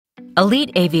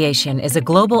Elite Aviation is a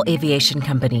global aviation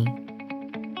company.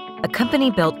 A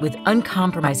company built with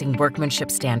uncompromising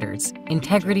workmanship standards,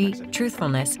 integrity,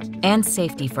 truthfulness, and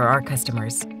safety for our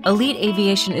customers. Elite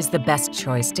Aviation is the best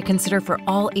choice to consider for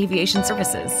all aviation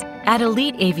services. At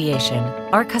Elite Aviation,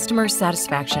 our customer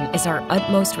satisfaction is our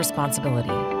utmost responsibility.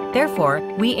 Therefore,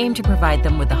 we aim to provide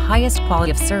them with the highest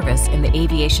quality of service in the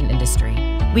aviation industry.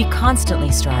 We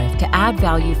constantly strive to add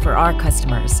value for our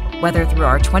customers, whether through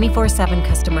our 24/7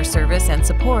 customer service and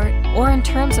support or in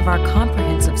terms of our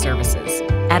comprehensive services.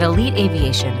 At Elite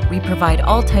Aviation, we provide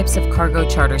all types of cargo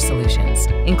charter solutions,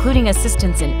 including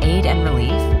assistance in aid and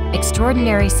relief,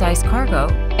 extraordinary size cargo,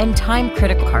 and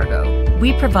time-critical cargo.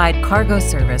 We provide cargo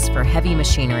service for heavy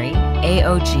machinery,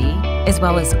 AOG, as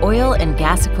well as oil and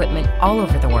gas equipment all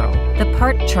over the world. The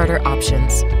part charter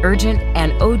options, urgent,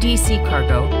 and ODC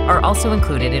cargo are also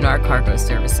included in our cargo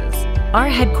services. Our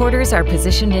headquarters are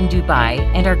positioned in Dubai,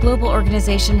 and our global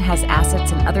organization has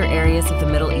assets in other areas of the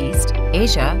Middle East,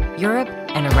 Asia, Europe,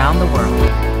 and around the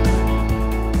world.